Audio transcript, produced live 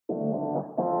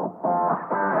Hi,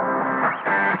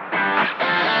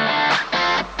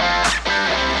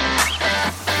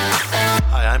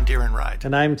 I'm Darren Ride.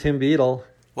 And I'm Tim Beadle.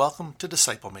 Welcome to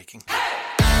Disciple Making.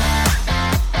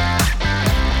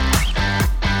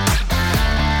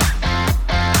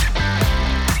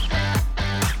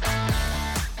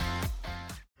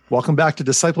 Welcome back to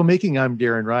Disciple Making. I'm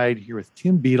Darren Ride here with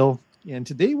Tim Beadle. And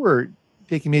today we're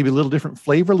taking maybe a little different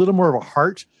flavor, a little more of a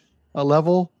heart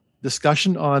level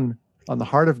discussion on the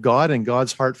heart of God and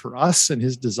God's heart for us and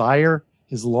his desire,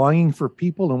 his longing for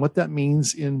people and what that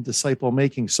means in disciple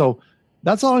making. So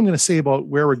that's all I'm going to say about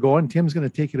where we're going. Tim's going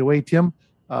to take it away. Tim,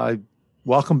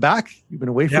 welcome back. You've been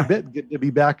away for a bit. Good to be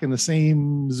back in the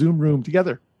same Zoom room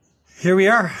together. Here we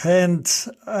are. And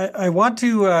I want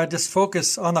to just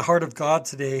focus on the heart of God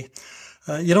today.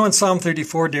 In Psalm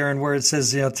 34, Darren, where it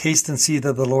says, taste and see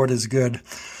that the Lord is good.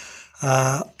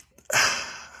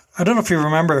 I don't know if you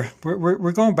remember,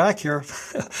 we're going back here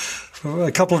for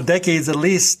a couple of decades at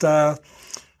least.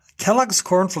 Kellogg's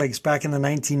cornflakes back in the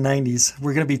 1990s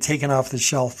were going to be taken off the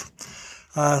shelf.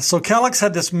 So Kellogg's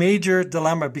had this major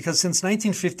dilemma because since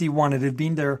 1951, it had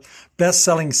been their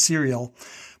best-selling cereal.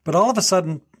 But all of a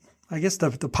sudden, I guess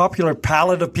the popular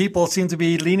palate of people seemed to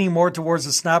be leaning more towards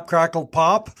the Snap, Crackle,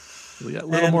 Pop. A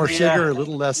little more sugar, a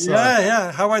little less.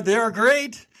 How are they? Are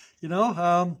great.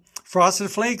 Frosted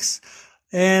Flakes.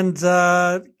 And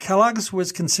Kellogg's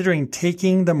was considering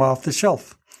taking them off the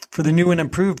shelf for the new and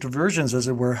improved versions, as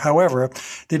it were. However,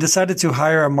 they decided to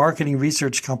hire a marketing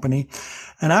research company.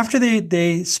 And after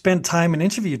they spent time and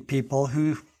interviewed people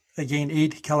who, again,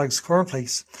 ate Kellogg's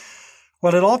cornflakes,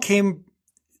 well, it all came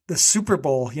the Super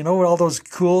Bowl, all those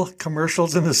cool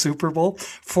commercials in the Super Bowl.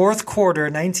 Fourth quarter,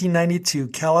 1992,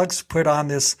 Kellogg's put on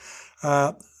this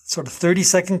sort of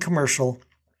 30-second commercial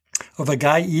of a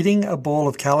guy eating a bowl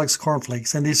of Kellogg's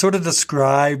cornflakes. And they sort of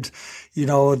described,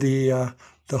 the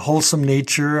wholesome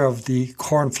nature of the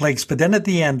cornflakes. But then at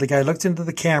the end, the guy looked into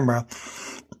the camera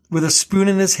with a spoon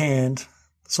in his hand,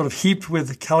 sort of heaped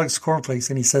with Kellogg's cornflakes.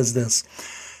 And he says this,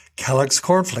 Kellogg's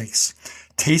cornflakes,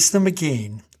 taste them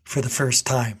again for the first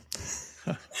time.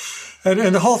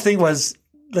 and the whole thing was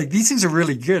like, these things are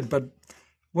really good, but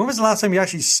when was the last time you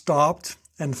actually stopped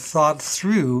and thought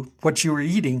through what you were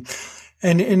eating?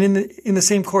 And in the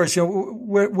same course,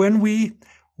 when we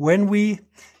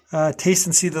taste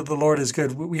and see that the Lord is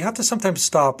good, we have to sometimes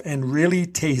stop and really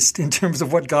taste in terms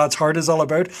of what God's heart is all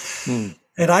about.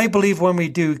 And I believe when we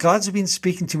do, God's been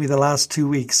speaking to me the last 2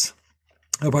 weeks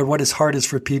about what his heart is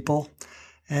for people,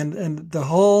 and the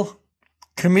whole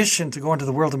commission to go into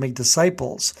the world and make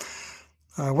disciples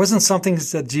wasn't something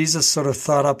that Jesus sort of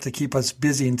thought up to keep us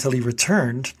busy until he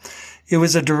returned. It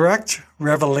was a direct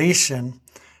revelation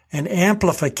and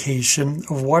amplification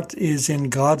of what is in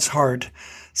God's heart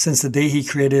since the day he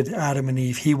created Adam and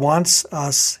Eve. He wants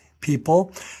us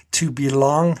people to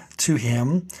belong to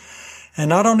him, and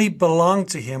not only belong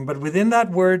to him, but within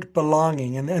that word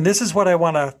belonging, and this is what I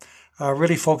want to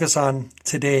really focus on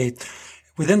today.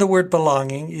 Within the word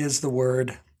belonging is the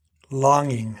word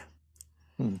longing.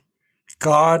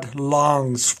 God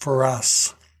longs for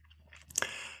us.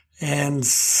 And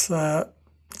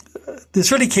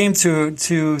this really came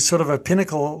to sort of a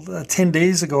pinnacle 10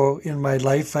 days ago in my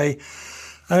life. I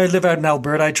live out in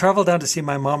Alberta. I traveled down to see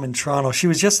my mom in Toronto. She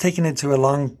was just taken into a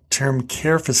long-term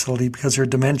care facility because her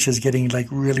dementia is getting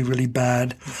really, really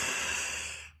bad.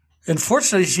 And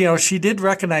fortunately, she did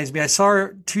recognize me. I saw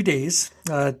her 2 days,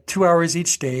 2 hours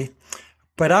each day.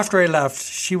 But after I left,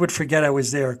 she would forget I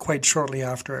was there quite shortly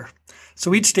after.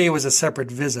 So each day was a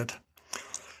separate visit.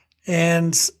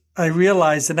 And I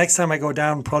realized the next time I go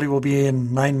down probably will be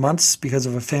in 9 months because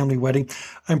of a family wedding.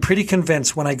 I'm pretty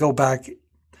convinced when I go back,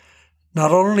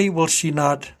 not only will she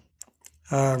not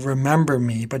remember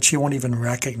me, but she won't even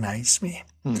recognize me.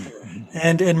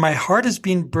 And my heart has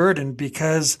been burdened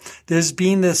because there's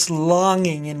been this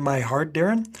longing in my heart,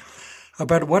 Darren,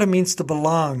 about what it means to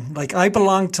belong. Like, I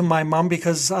belong to my mom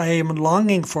because I am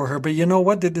longing for her. But you know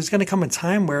what? There's going to come a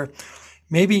time where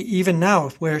maybe even now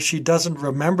where she doesn't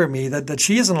remember me, that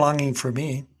she isn't longing for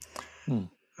me.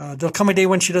 There'll come a day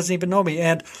when she doesn't even know me.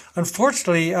 And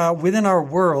unfortunately, within our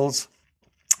worlds,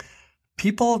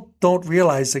 people don't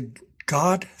realize that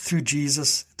God, through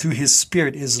Jesus, through his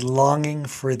Spirit, is longing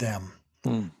for them.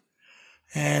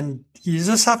 And you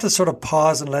just have to sort of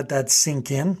pause and let that sink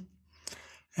in.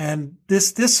 And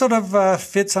this sort of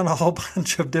fits on a whole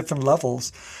bunch of different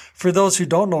levels. For those who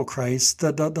don't know Christ,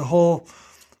 the whole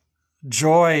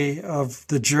joy of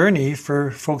the journey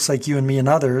for folks like you and me and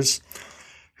others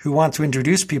who want to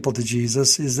introduce people to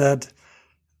Jesus is that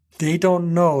they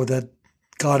don't know that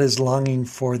God is longing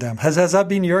for them. Has that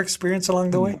been your experience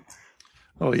along the way?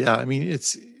 Oh, yeah. I mean,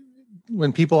 it's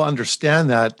when people understand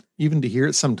that, even to hear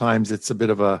it sometimes, it's a bit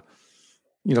of a,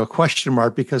 question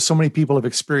mark, because so many people have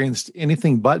experienced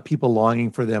anything but people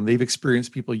longing for them. They've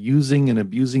experienced people using and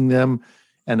abusing them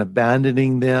and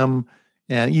abandoning them.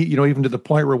 And, even to the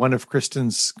point where one of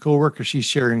Kristen's coworkers she's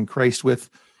sharing Christ with,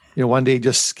 one day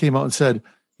just came out and said,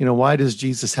 why does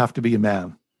Jesus have to be a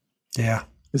man? Yeah.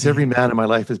 Because every man in my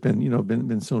life has been,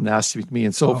 been so nasty with me.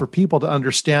 And so for people to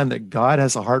understand that God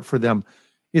has a heart for them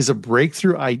is a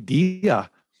breakthrough idea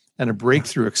and a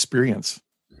breakthrough experience.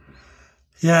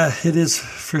 Yeah, it is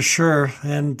for sure.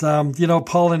 And,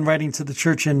 Paul, in writing to the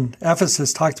church in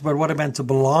Ephesus, talked about what it meant to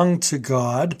belong to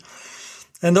God.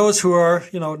 And those who are,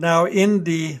 now in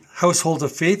the household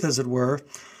of faith, as it were,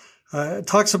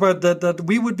 talks about that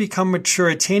we would become mature,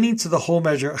 attaining to the whole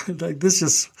measure. Like, this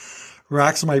just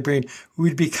racks my brain.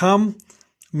 We'd become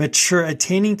mature,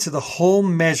 attaining to the whole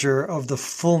measure of the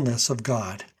fullness of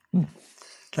God.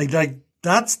 Like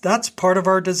that's part of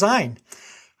our design.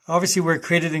 Obviously, we're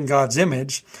created in God's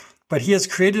image, but He has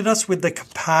created us with the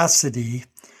capacity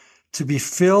to be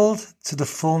filled to the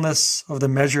fullness of the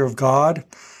measure of God.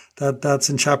 That's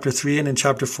in chapter 3, and in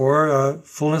chapter 4,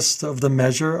 fullness of the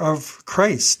measure of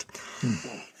Christ.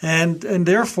 And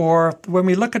therefore, when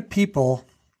we look at people,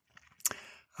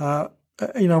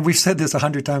 we've said this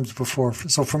 100 times before.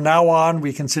 So from now on,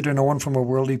 we consider no one from a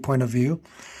worldly point of view.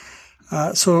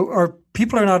 So our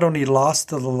people are not only lost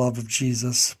to the love of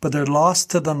Jesus, but they're lost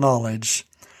to the knowledge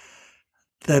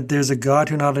that there's a God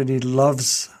who not only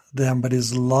loves them, but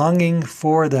is longing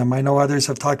for them. I know others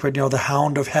have talked about, the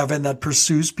hound of heaven that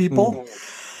pursues people.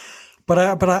 But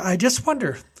I just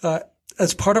wonder,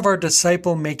 as part of our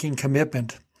disciple-making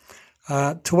commitment,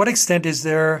 to what extent is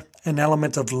there an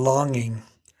element of longing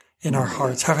in our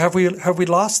hearts? Have we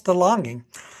lost the longing?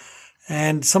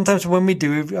 And sometimes when we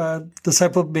do,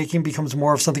 disciple making becomes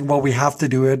more of something, well, we have to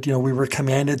do it. We were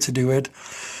commanded to do it.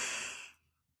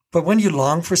 But when you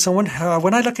long for someone,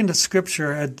 when I look into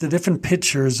Scripture at the different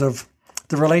pictures of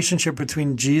the relationship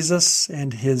between Jesus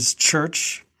and His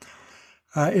church,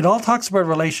 it all talks about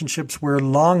relationships where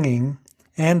longing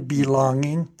and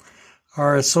belonging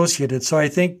are associated. So I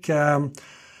think,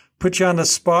 put you on the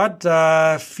spot,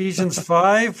 Ephesians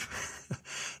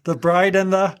 5, the bride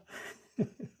and the...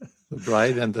 The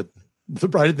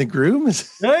bride and the groom.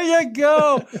 There you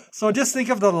go. So just think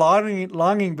of the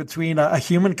longing between a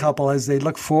human couple as they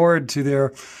look forward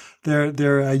to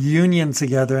their union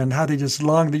together, and how they just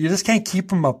long that you just can't keep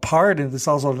them apart. And it's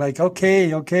also like,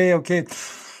 okay.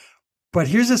 But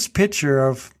here's this picture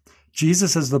of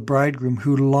Jesus as the bridegroom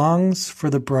who longs for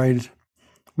the bride,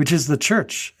 which is the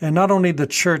church. And not only the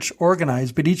church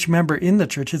organized, but each member in the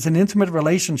church. It's an intimate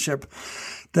relationship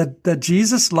that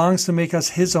Jesus longs to make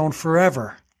us His own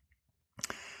forever.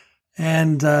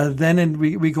 And then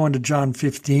we go into John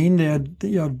 15.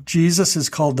 Jesus is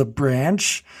called the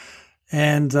branch,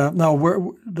 and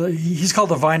He's called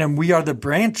the vine, and we are the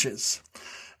branches.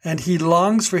 And He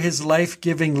longs for His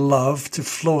life-giving love to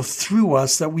flow through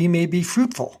us, that we may be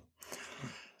fruitful.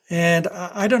 And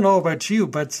I don't know about you,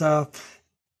 but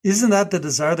isn't that the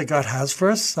desire that God has for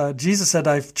us? Jesus said,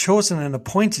 I've chosen and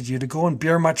appointed you to go and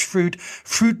bear much fruit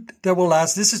that will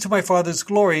last. This is to my Father's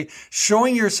glory,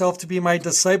 showing yourself to be my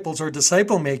disciples or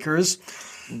disciple makers,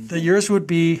 that yours would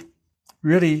be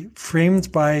really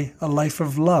framed by a life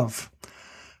of love.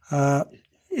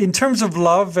 In terms of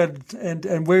love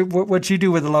and what you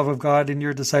do with the love of God in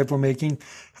your disciple making,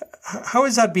 how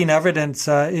has that been evident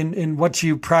in what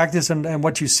you practice and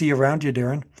what you see around you,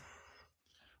 Darren?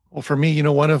 Well, for me,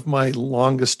 one of my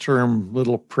longest term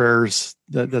little prayers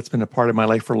that's been a part of my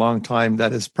life for a long time,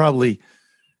 that has probably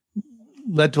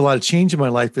led to a lot of change in my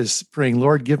life, is praying,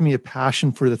 Lord, give me a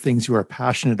passion for the things you are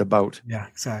passionate about. Yeah,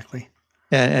 exactly.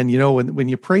 And when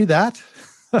you pray that,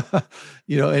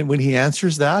 and when He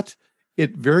answers that,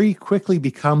 it very quickly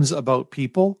becomes about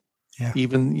people. Yeah.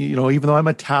 Even though I'm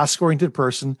a task-oriented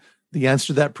person, the answer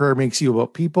to that prayer makes you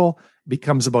about people,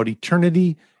 becomes about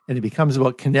eternity, and it becomes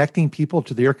about connecting people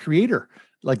to their Creator.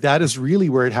 Like, that is really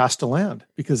where it has to land,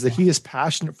 because He is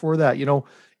passionate for that.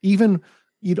 Even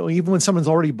when someone's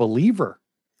already a believer,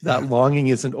 that longing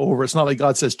isn't over. It's not like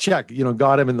God says, check,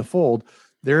 got him in the fold.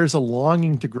 There's a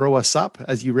longing to grow us up,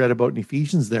 as you read about in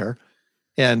Ephesians there.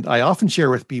 And I often share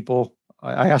with people,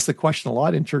 I ask the question a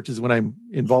lot in churches when I'm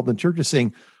involved in churches,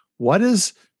 saying, what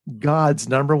is God's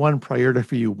number one priority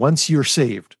for you once you're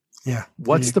saved? Yeah.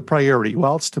 What's the priority?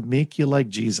 Well, it's to make you like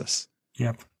Jesus.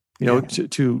 Yep.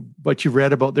 To what you've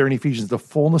read about there in Ephesians, the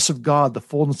fullness of God, the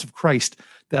fullness of Christ,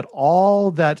 that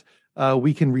all that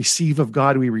we can receive of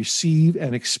God, we receive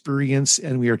and experience,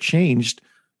 and we are changed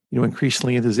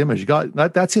increasingly into his image. God,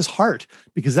 that's his heart,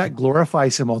 because that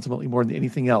glorifies him ultimately more than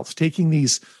anything else. Taking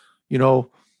these,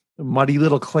 muddy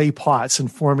little clay pots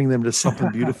and forming them to something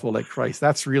beautiful like Christ.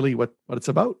 That's really what it's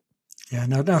about. Yeah.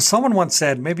 Now someone once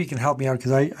said, maybe you can help me out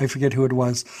because I forget who it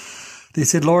was. They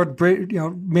said, Lord,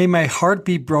 may my heart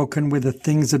be broken with the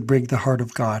things that break the heart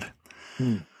of God.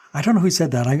 I don't know who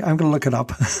said that. I'm going to look it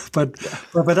up. but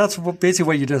that's basically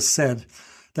what you just said,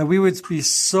 that we would be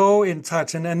so in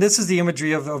touch. And this is the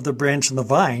imagery of the branch and the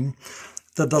vine,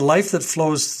 that the life that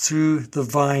flows through the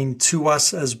vine to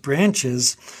us as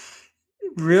branches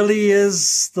really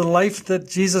is the life that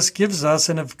Jesus gives us.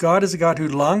 And if God is a God who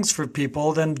longs for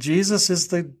people, then Jesus is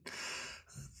the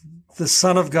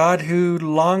Son of God who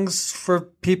longs for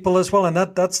people as well. And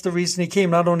that's the reason he came,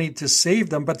 not only to save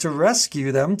them, but to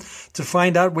rescue them, to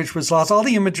find out which was lost. All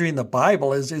the imagery in the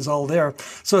Bible is all there.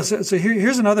 So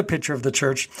here's another picture of the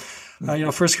church.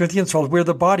 1 Corinthians 12, we're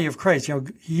the body of Christ.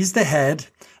 He's the head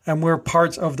and we're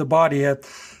parts of the body.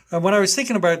 When I was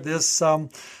thinking about this,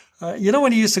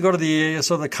 when you used to go to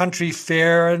the country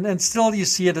fair, and still you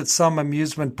see it at some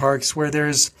amusement parks where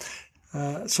there's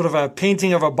sort of a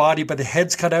painting of a body, but the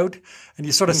head's cut out, and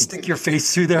you sort of stick your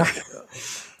face through there.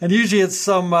 And usually it's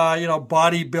some,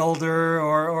 bodybuilder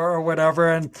or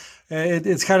whatever. And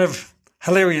it's kind of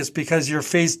hilarious because your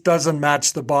face doesn't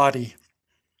match the body.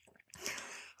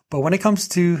 But when it comes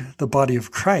to the body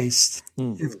of Christ,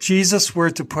 if Jesus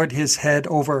were to put his head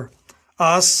over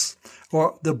us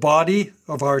or the body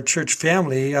of our church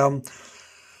family,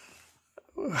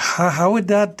 how would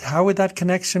that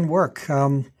connection work?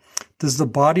 Does the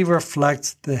body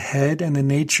reflect the head and the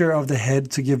nature of the head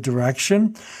to give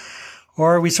direction?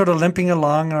 Or are we sort of limping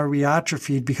along? Are we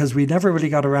atrophied because we never really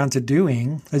got around to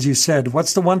doing, as you said,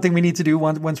 what's the one thing we need to do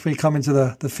once we come into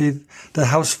the faith, the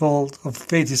household of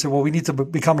faith? You said, well, we need to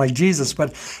become like Jesus.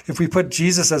 But if we put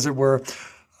Jesus, as it were,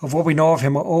 of what we know of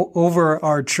him over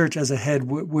our church as a head,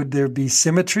 would there be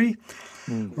symmetry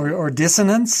or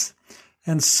dissonance?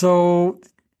 And so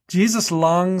Jesus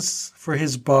longs for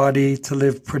his body to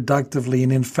live productively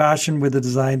and in fashion with the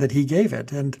design that he gave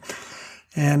it. And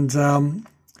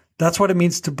that's what it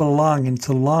means to belong and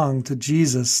to long to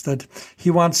Jesus, that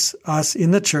he wants us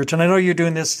in the church. And I know you're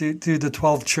doing this through the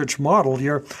 12 church model.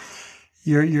 You're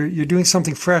doing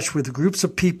something fresh with groups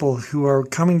of people who are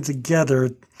coming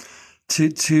together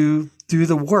to do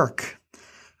the work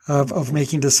of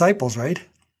making disciples, right?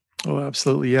 Oh,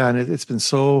 absolutely. Yeah. And it's been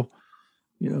so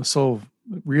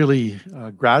really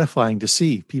gratifying to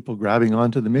see people grabbing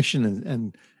onto the mission.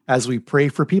 And as we pray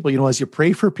for people, as you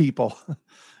pray for people,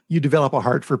 you develop a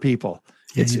heart for people.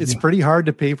 Yeah, it's pretty hard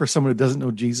to pray for someone who doesn't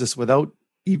know Jesus without,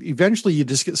 eventually you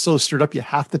just get so stirred up, you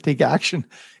have to take action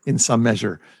in some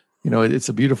measure. It's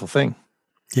a beautiful thing.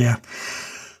 Yeah.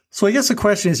 So I guess the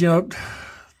question is,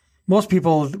 most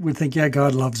people would think, yeah,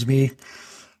 God loves me.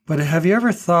 But have you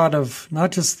ever thought of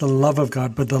not just the love of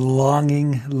God, but the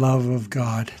longing love of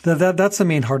God? That's the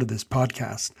main heart of this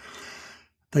podcast.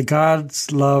 That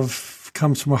God's love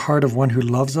comes from a heart of one who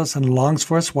loves us and longs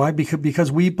for us. Why?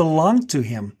 Because we belong to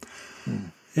him.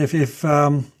 If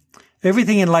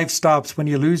everything in life stops when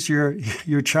you lose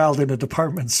your child in a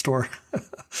department store,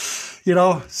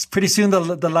 pretty soon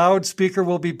the loudspeaker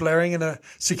will be blaring and the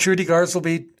security guards will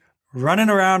be running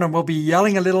around and we'll be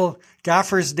yelling a little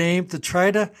gaffer's name to try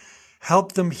to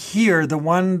help them hear the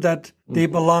one that they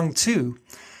belong to.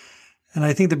 And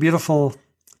I think the beautiful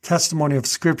testimony of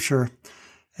Scripture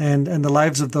and the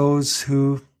lives of those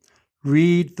who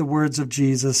read the words of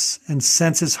Jesus and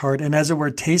sense his heart and, as it were,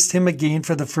 taste him again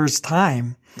for the first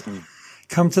time,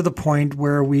 come to the point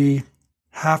where we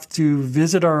have to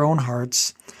visit our own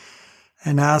hearts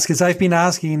and ask, as I've been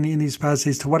asking in these past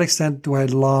days, to what extent do I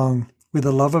long with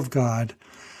the love of God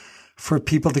for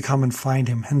people to come and find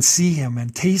him and see him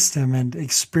and taste him and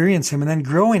experience him and then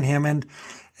grow in him.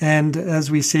 And as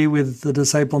we say with the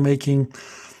disciple making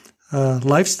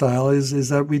lifestyle is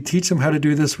that we teach them how to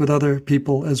do this with other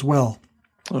people as well.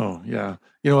 Oh, yeah.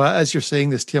 As you're saying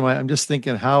this, Tim, I'm just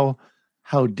thinking how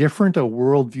different a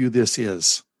worldview this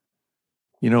is,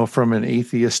 from an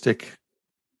atheistic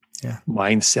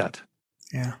mindset.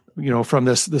 Yeah. From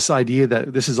this idea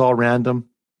that this is all random.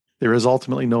 There is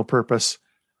ultimately no purpose.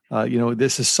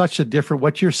 This is such a different,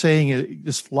 what you're saying, it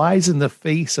just flies in the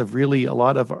face of really a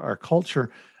lot of our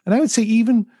culture. And I would say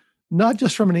even not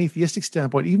just from an atheistic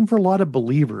standpoint, even for a lot of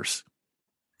believers.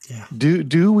 Yeah.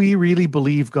 Do we really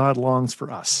believe God longs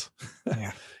for us?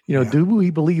 Yeah. Do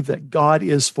we believe that God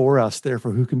is for us,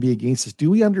 therefore who can be against us? Do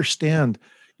we understand,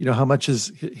 how much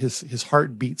his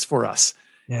heart beats for us?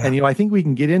 Yeah. And, I think we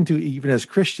can get into, even as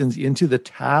Christians, into the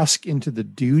task, into the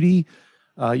duty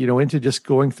into just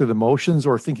going through the motions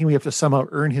or thinking we have to somehow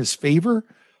earn his favor.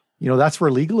 That's where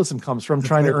legalism comes from,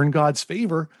 trying to earn God's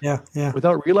favor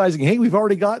without realizing, hey, we've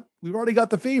already got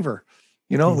the favor.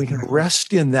 We can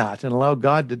rest in that and allow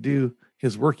God to do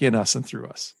his work in us and through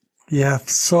us. Yeah.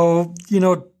 So,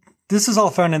 this is all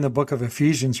found in the book of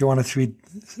Ephesians. You want to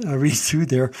read through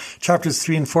there, chapters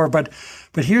 3 and 4. But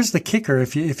here's the kicker.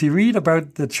 If you read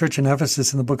about the church in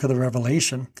Ephesus in the book of the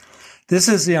Revelation, this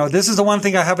is the one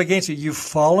thing I have against you. You've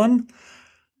fallen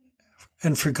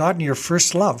and forgotten your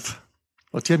first love.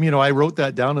 Well, Tim, I wrote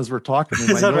that down as we're talking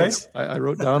in my notes. Right? I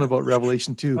wrote down about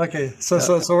Revelation 2. Okay. So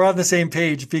we're on the same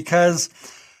page because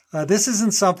this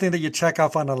isn't something that you check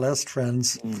off on a list,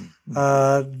 friends.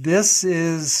 This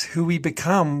is who we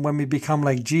become when we become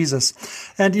like Jesus.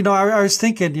 And, I was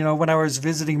thinking, when I was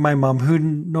visiting my mom, who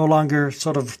no longer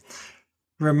sort of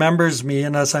remembers me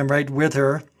unless I'm right with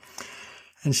her,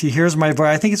 and she hears my voice.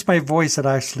 I think it's my voice that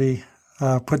actually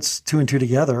puts two and two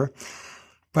together.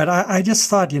 But I just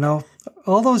thought,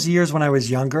 all those years when I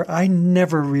was younger, I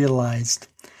never realized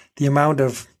the amount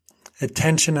of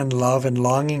attention and love and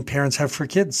longing parents have for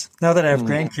kids. Now that I have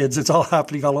grandkids, it's all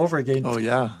happening all over again. Oh,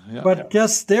 yeah. But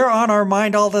yes, they're on our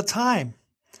mind all the time.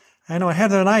 I know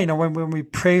Heather and I, when we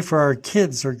pray for our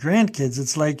kids or grandkids,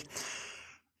 it's like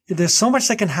there's so much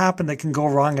that can happen that can go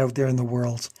wrong out there in the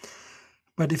world.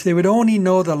 But if they would only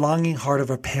know the longing heart of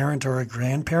a parent or a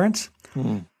grandparent,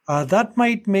 that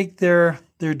might make their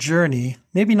journey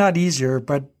maybe not easier,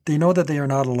 but they know that they are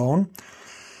not alone.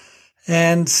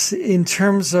 And in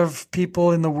terms of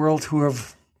people in the world who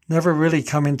have never really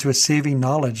come into a saving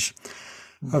knowledge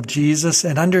of Jesus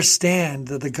and understand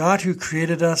that the God who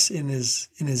created us in his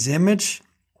image,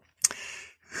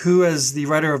 who, as the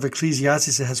writer of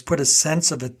Ecclesiastes has put a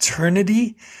sense of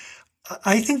eternity,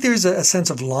 I think there's a sense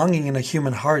of longing in a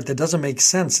human heart that doesn't make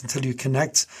sense until you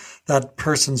connect that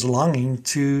person's longing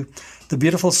to the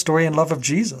beautiful story and love of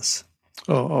Jesus.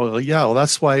 Oh yeah. Well,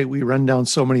 that's why we run down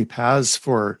so many paths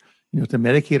for, to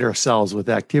medicate ourselves with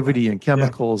activity and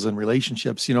chemicals and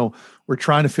relationships. We're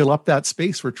trying to fill up that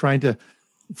space. We're trying to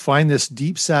find this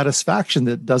deep satisfaction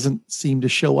that doesn't seem to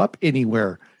show up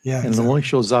anywhere. Yeah, and exactly. It only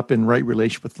shows up in right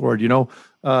relationship with the Lord.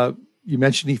 You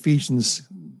mentioned Ephesians,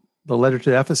 the letter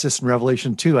to Ephesus in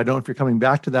Revelation 2. I don't know if you're coming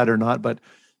back to that or not, but,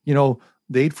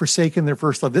 they'd forsaken their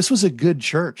first love. This was a good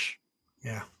church.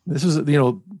 Yeah. This was,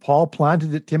 Paul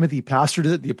planted it, Timothy pastored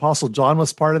it, the Apostle John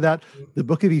was part of that. The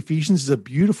book of Ephesians is a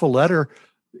beautiful letter.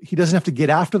 He doesn't have to get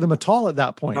after them at all at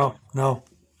that point. No.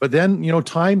 But then,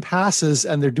 time passes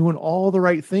and they're doing all the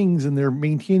right things and they're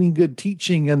maintaining good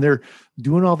teaching and they're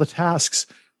doing all the tasks,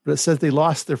 but it says they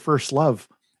lost their first love.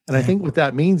 And I think what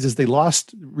that means is they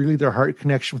lost really their heart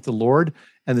connection with the Lord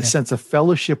and the sense of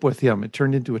fellowship with him. It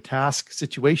turned into a task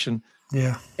situation.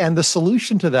 Yeah. And the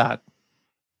solution to that,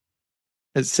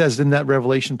 it says in that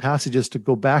Revelation passage, is to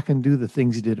go back and do the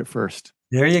things he did at first.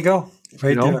 There you go.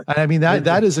 Right there. And I mean,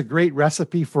 that is a great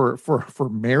recipe for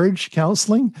marriage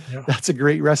counseling. Yeah. That's a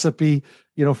great recipe,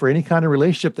 for any kind of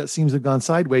relationship that seems to have gone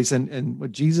sideways. And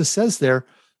what Jesus says there,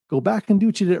 go back and do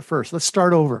what you did at first. Let's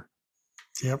start over.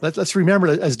 Yep. Let's remember,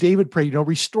 as David prayed,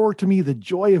 restore to me the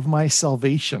joy of my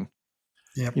salvation.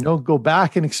 Yep. Go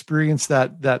back and experience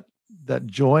that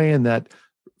joy and that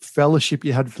fellowship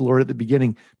you had with the Lord at the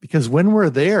beginning. Because when we're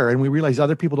there and we realize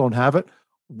other people don't have it,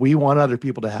 we want other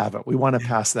people to have it. We want to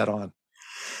pass that on.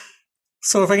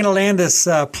 So if I'm going to land this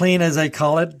plane, as I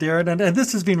call it, Darren, and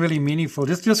this has been really meaningful,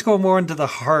 just go more into the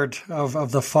heart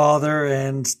of the Father,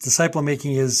 and disciple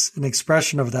making is an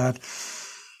expression of that.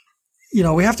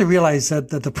 We have to realize that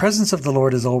the presence of the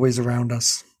Lord is always around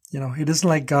us. It isn't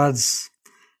like God's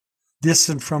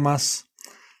distant from us.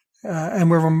 And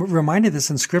we're reminded this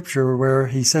in Scripture where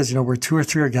he says, where two or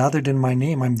three are gathered in my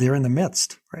name, I'm there in the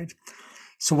midst, right?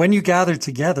 So when you gather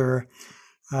together,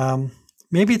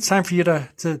 maybe it's time for you to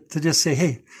just say,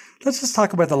 hey, let's just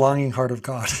talk about the longing heart of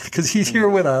God because he's here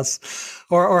with us.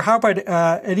 Or how about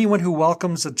anyone who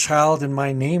welcomes a child in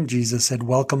my name, Jesus said,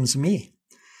 welcomes me.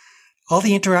 All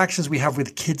the interactions we have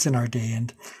with kids in our day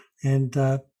and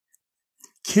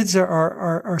kids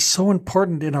are so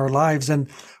important in our lives. And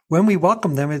when we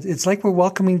welcome them, it's like we're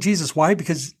welcoming Jesus. Why?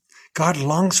 Because God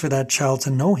longs for that child to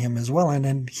know him as well.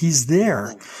 And he's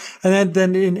there. And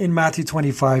then in Matthew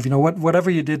 25,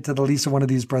 whatever you did to the least of one of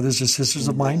these brothers or sisters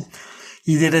of mine,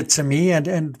 you did it to me.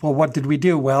 And well, what did we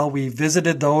do? Well, we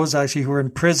visited those actually who were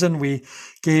in prison.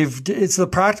 It's the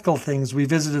practical things. We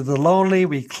visited the lonely.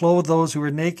 We clothed those who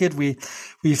were naked. We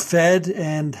fed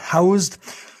and housed,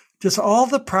 just all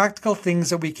the practical things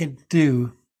that we can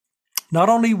do not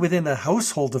only within the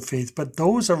household of faith, but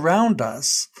those around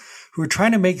us who are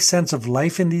trying to make sense of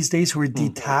life in these days, who are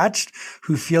detached,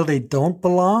 who feel they don't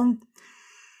belong.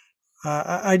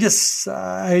 I just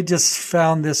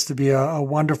found this to be a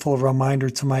wonderful reminder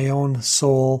to my own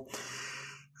soul.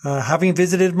 Having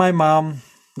visited my mom,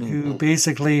 who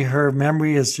basically her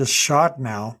memory is just shot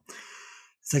now,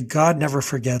 that God never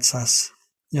forgets us.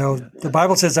 The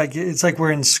Bible says like it's like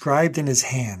we're inscribed in His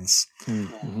hands,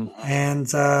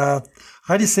 and I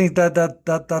just think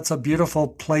that's a beautiful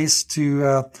place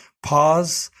to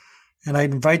pause. And I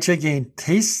invite you again,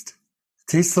 taste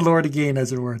the Lord again,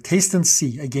 as it were, taste and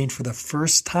see again for the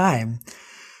first time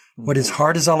what His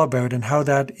heart is all about and how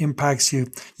that impacts you.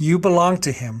 You belong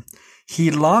to Him. He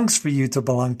longs for you to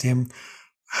belong to Him.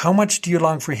 How much do you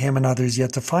long for Him and others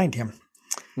yet to find Him?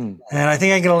 And I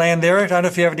think I'm going to land there. I don't know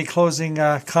if you have any closing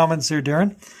comments there,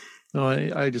 Darren. No,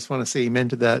 I just want to say amen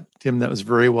to that, Tim. That was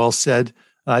very well said.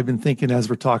 I've been thinking as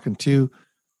we're talking too,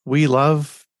 we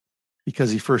love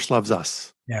because He first loves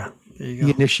us. Yeah, there you go.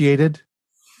 He initiated.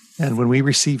 And when we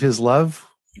receive His love,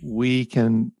 we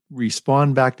can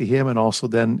respond back to Him, and also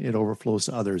then it overflows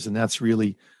to others. And that's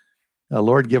really,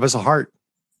 Lord, give us a heart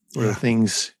for the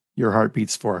things your heart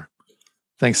beats for.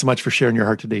 Thanks so much for sharing your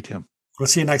heart today, Tim. We'll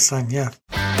see you next time. Yeah.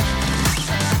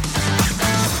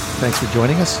 Thanks for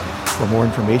joining us. For more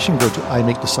information, go to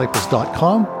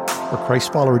imakedisciples.com or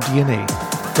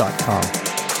ChristFollowerDNA.com.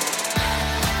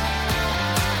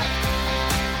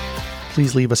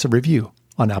 Please leave us a review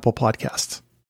on Apple Podcasts.